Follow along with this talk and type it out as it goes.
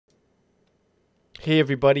Hey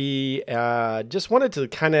everybody, just wanted to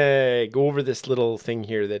kind of go over this little thing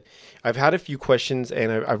here that I've had a few questions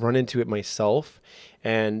and I've run into it myself.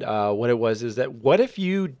 And what it was is that what if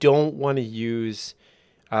you don't want to use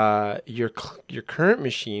your current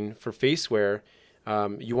machine for Faceware?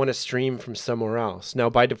 You want to stream from somewhere else. Now,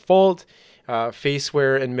 by default,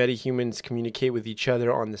 Faceware and MetaHumans communicate with each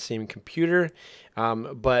other on the same computer,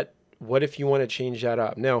 but what if you want to change that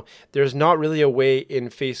up? Now, there's not really a way in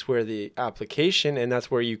Faceware the application, and that's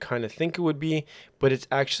where you kind of think it would be, but it's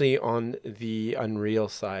actually on the Unreal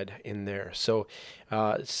side in there. So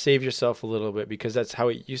save yourself a little bit because that's how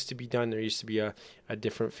it used to be done. There used to be a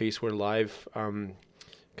different Faceware Live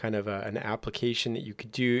kind of an application that you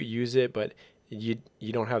could use it, but you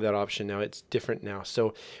don't have that option now. It's different now.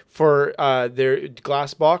 So for their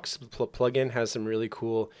Glassbox plugin has some really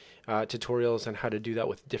cool tutorials on how to do that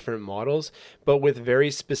with different models, but with very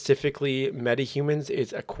specifically MetaHumans,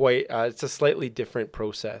 it's a slightly different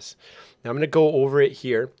process. Now I'm going to go over it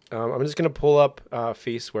here. I'm just going to pull up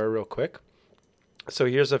Faceware real quick. So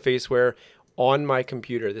here's a Faceware on my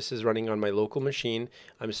computer. This is running on my local machine.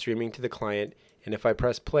 I'm streaming to the client, and if I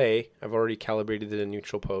press play, I've already calibrated it in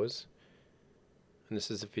neutral pose. And this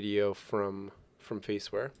is a video from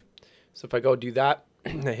Faceware. So if I go do that, I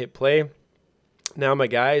hit play. Now my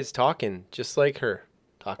guy is talking just like her,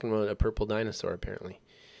 talking about a purple dinosaur apparently.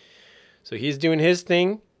 So he's doing his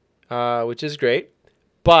thing, which is great,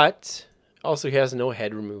 but also he has no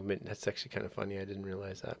head movement. That's actually kind of funny. I didn't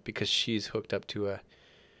realize that because she's hooked up to a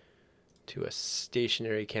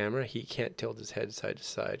stationary camera. He can't tilt his head side to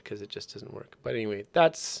side because it just doesn't work. But anyway,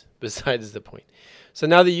 that's besides the point. So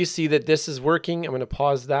now that you see that this is working, I'm going to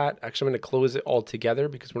pause that. Actually, I'm going to close it all together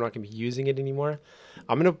because we're not going to be using it anymore.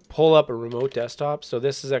 I'm going to pull up a remote desktop. So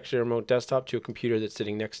this is actually a remote desktop to a computer that's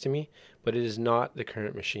sitting next to me, but it is not the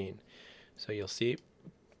current machine. So you'll see.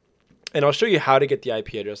 And I'll show you how to get the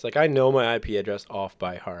IP address. Like I know my IP address off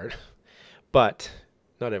by heart, but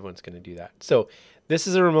not everyone's going to do that. So this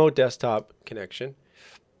is a remote desktop connection.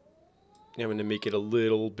 I'm going to make it a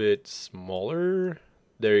little bit smaller.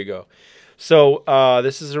 There you go. So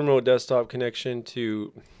this is a remote desktop connection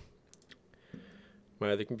to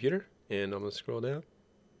my other computer. And I'm going to scroll down.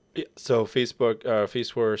 Yeah, so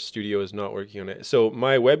Faceware Studio is not working on it. So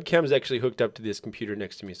my webcam is actually hooked up to this computer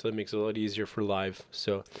next to me. So that makes it a lot easier for live.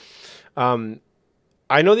 So I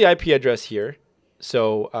know the IP address here.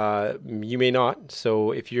 So you may not.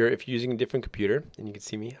 So if you're using a different computer, and you can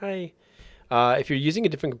see me, hi. If you're using a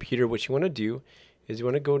different computer, what you want to do is you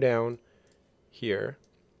want to go down here.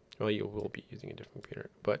 Well, you will be using a different computer,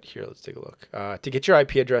 but here, let's take a look. To get your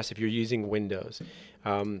IP address, if you're using Windows,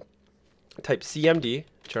 type CMD,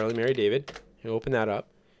 Charlie Mary David. You open that up,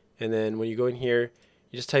 and then when you go in here,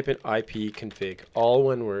 you just type in IP config, all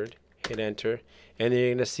one word. Hit enter, and then you're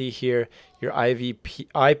going to see here your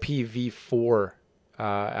IPv4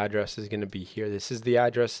 address is going to be here. This is the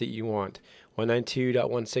address that you want,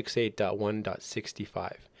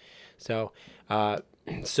 192.168.1.65. So,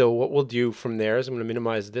 so what we'll do from there is I'm going to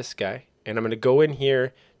minimize this guy, and I'm going to go in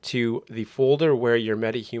here to the folder where your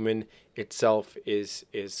MetaHuman itself is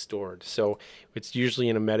stored. So it's usually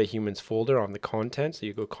in a MetaHumans folder on the content. So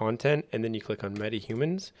you go content, and then you click on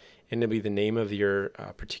MetaHumans, and it'll be the name of your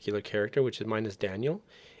particular character, which is mine is Daniel.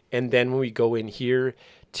 And then when we go in here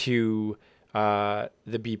to the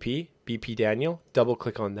BP Daniel, double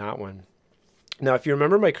click on that one. Now, if you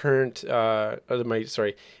remember my current,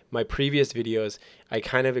 my previous videos, I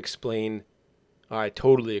kind of I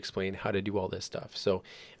totally explain how to do all this stuff. So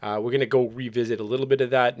we're going to go revisit a little bit of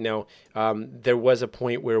that. Now, there was a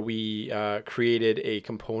point where we created a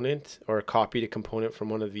component or copied a component from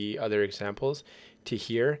one of the other examples to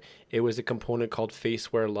here. It was a component called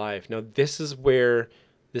Faceware Live. Now, this is where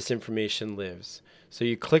this information lives. So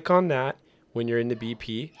you click on that when you're in the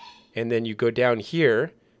BP, and then you go down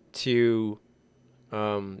here to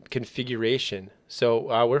configuration.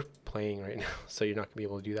 So we're playing right now, so you're not gonna be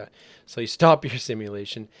able to do that. So you stop your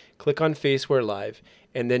simulation, click on Faceware Live,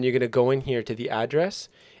 and then you're gonna go in here to the address,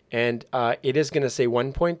 and it is gonna say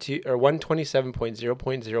 1.2 or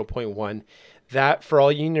 127.0.0.1. That, for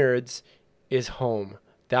all you nerds, is home.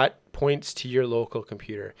 That points to your local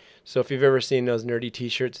computer. So if you've ever seen those nerdy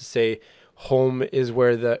t-shirts that say home is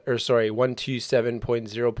where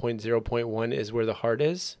 127.0.0.1 is where the heart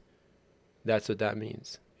is, that's what that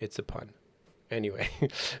means. It's a pun. Anyway,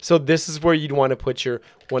 so this is where you'd want to put your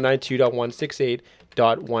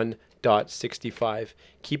 192.168.1.65.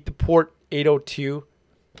 Keep the port 802.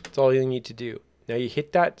 That's all you need to do. Now you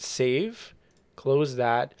hit that save, close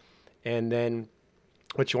that, and then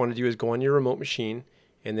what you want to do is go on your remote machine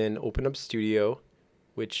and then open up Studio,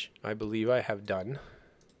 which I believe I have done.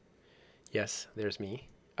 Yes, there's me.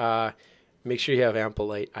 Make sure you have ample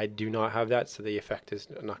light. I do not have that, so the effect is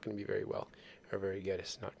not going to be very well or very good.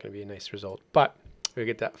 It's not going to be a nice result, but we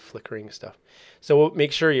get that flickering stuff. So we'll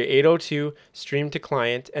make sure you're 802 stream to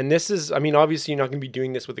client. And this is, I mean, obviously you're not going to be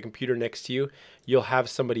doing this with the computer next to you. You'll have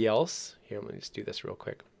somebody else. Here, I'm going to just do this real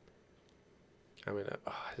quick.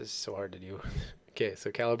 This is so hard to do. Okay, so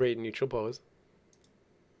calibrate neutral pose.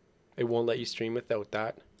 It won't let you stream without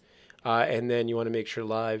that. And then you want to make sure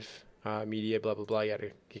live media, blah, blah, blah.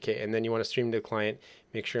 Okay, and then you want to stream to the client.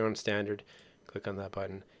 Make sure you're on standard. Click on that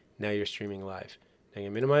button. Now you're streaming live. Now you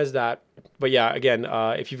minimize that. But yeah, again,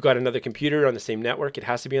 if you've got another computer on the same network, it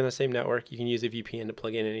has to be on the same network. You can use a VPN to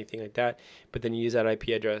plug in anything like that. But then you use that IP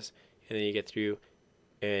address, and then you get through,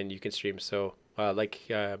 and you can stream. So like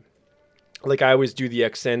I always do the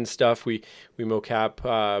XN stuff. We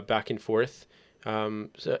mocap back and forth.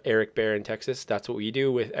 So Eric Bear in Texas, that's what we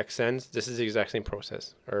do with XNs. This is the exact same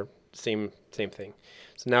process, or same thing.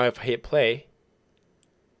 So now if I hit play,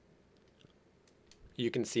 you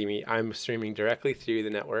can see me. I'm streaming directly through the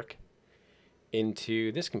network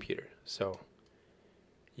into this computer. So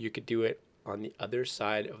you could do it on the other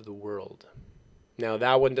side of the world. Now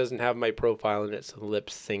that one doesn't have my profile in it, so the lip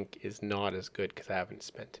sync is not as good because I haven't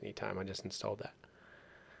spent any time. I just installed that.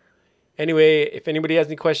 Anyway, if anybody has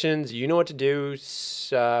any questions, you know what to do.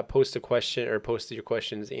 Post a question or post your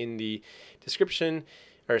questions in the description.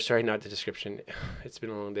 Or sorry, not the description. It's been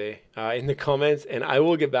a long day. In the comments, and I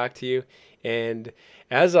will get back to you. And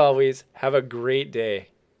as always, have a great day.